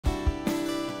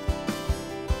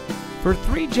For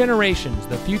 3 generations,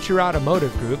 the Future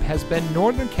Automotive Group has been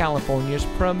Northern California's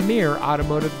premier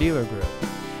automotive dealer group.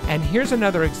 And here's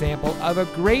another example of a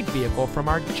great vehicle from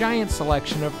our giant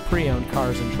selection of pre-owned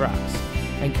cars and trucks.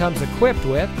 And comes equipped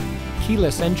with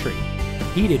keyless entry,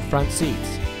 heated front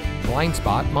seats, blind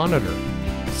spot monitor,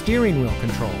 steering wheel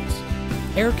controls,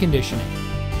 air conditioning,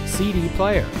 CD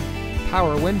player,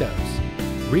 power windows,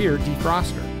 rear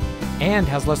defroster, and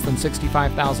has less than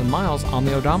 65,000 miles on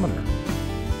the odometer.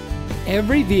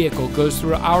 Every vehicle goes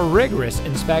through our rigorous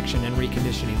inspection and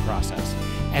reconditioning process.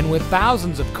 And with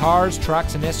thousands of cars,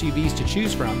 trucks, and SUVs to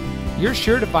choose from, you're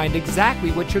sure to find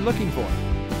exactly what you're looking for.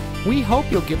 We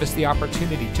hope you'll give us the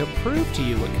opportunity to prove to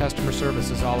you what customer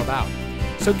service is all about.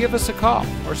 So give us a call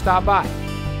or stop by.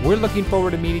 We're looking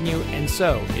forward to meeting you, and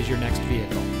so is your next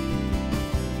vehicle.